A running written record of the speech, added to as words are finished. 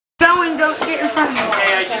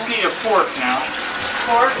Okay, I just need a fork now.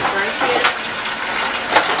 Fork, right here.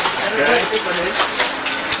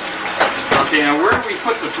 Okay, now where do we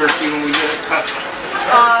put the turkey when we get it cut?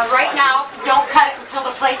 Right now, don't cut it until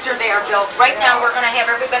the plates are there, Bill. Right now, we're going to have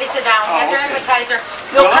everybody sit down, have their appetizer.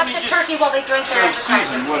 You'll cut the turkey while they drink their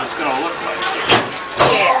appetizer. Susan what it's going to look like.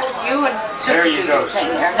 Yes, you and There you go.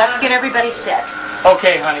 Let's get everybody set.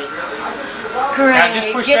 Okay, honey. Great. Now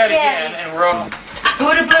just push that again and we're all...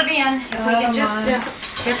 Food Oblivion. If we can just get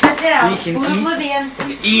sit down. Food Oblivion.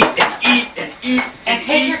 Eat and eat and eat and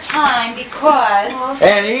take your time because...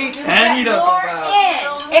 And eat. And eat up more in.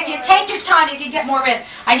 If you take your time, you can get more in.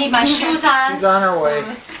 I need my shoes on. She's on her way.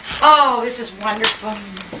 Oh, this is wonderful.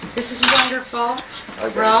 This is wonderful.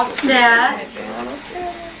 We're all set.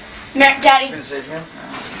 Daddy.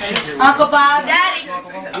 Uncle Bob. Daddy.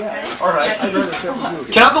 All right. I'd rather sit with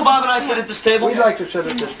you. Can Uncle Bob and I sit at this table? We'd like to sit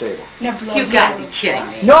at this table. You gotta be kidding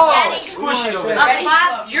me. No! Squishy over there. Uncle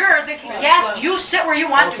Bob, you're the guest. You sit where you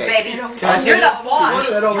want to, baby. Can I sit? You're the boss.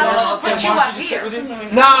 Sit over there. I'll put you up here.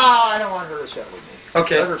 No, I don't want her to sit with me.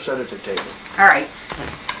 Okay. Let her sit at the table. All right.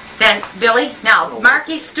 Then, Billy, now,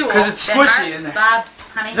 Marky's stool. 'Cause it's Then squishy in there. Bob,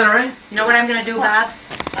 honey. Is that all right? You know what I'm going to do, Bob?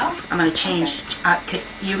 I'm going to change.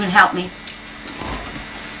 You can help me.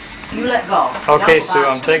 You let go. Okay, Uncle Sue,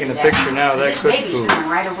 Bob's I'm taking the gonna do that. picture now of that This good baby's food. coming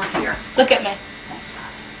right over here. Look at me. Thanks,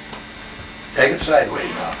 Bob. Take it sideways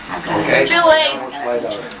now. I've got it. Okay? Billy. Slide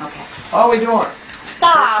out. Okay. How are we doing?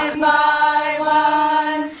 Stop. My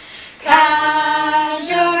one, count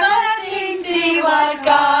your blessings, see what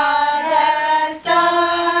God has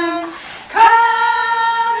done.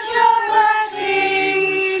 Count your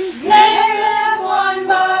blessings, name them one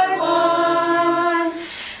by one.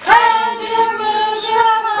 And it will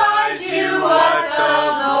surprise you what the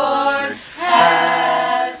Lord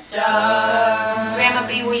has done. Grandma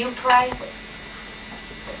B, will you pray?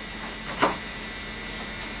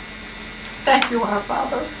 Thank you, our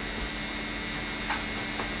Father,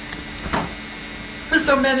 for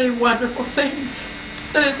so many wonderful things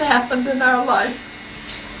that has happened in our life.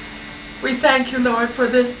 We thank you, Lord, for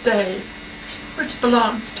this day, which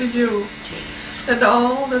belongs to you, and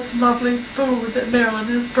all this lovely food that Marilyn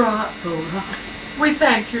has brought. We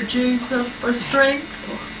thank you, Jesus, for strength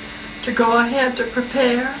to go ahead to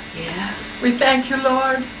prepare. Yeah. We thank you,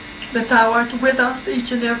 Lord, that thou art with us,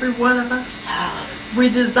 each and every one of us. We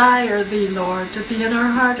desire thee, Lord, to be in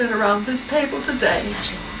our heart and around this table today.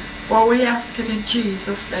 For we ask it in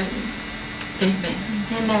Jesus' name. Amen.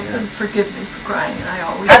 Amen. And forgive me for crying, and I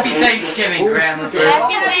always Happy Thanksgiving, Grandma. Happy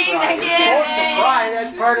Supposed to cry,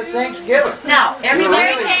 that's part of Thanksgiving. Now, everybody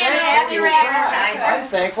Really say thankful have your you cry. appetizer. I'm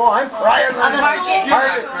thankful. I'm crying. On the stool.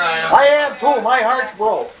 I am too. My heart's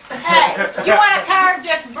broke. Hey, you want to carve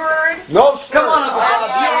this bird? No, sir. Come on, Uncle Bob.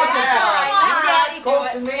 Yeah, that's all right. You daddy do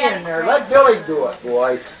Coaxing it. me in there. Let Billy do it,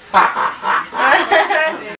 boy. Ha ha ha.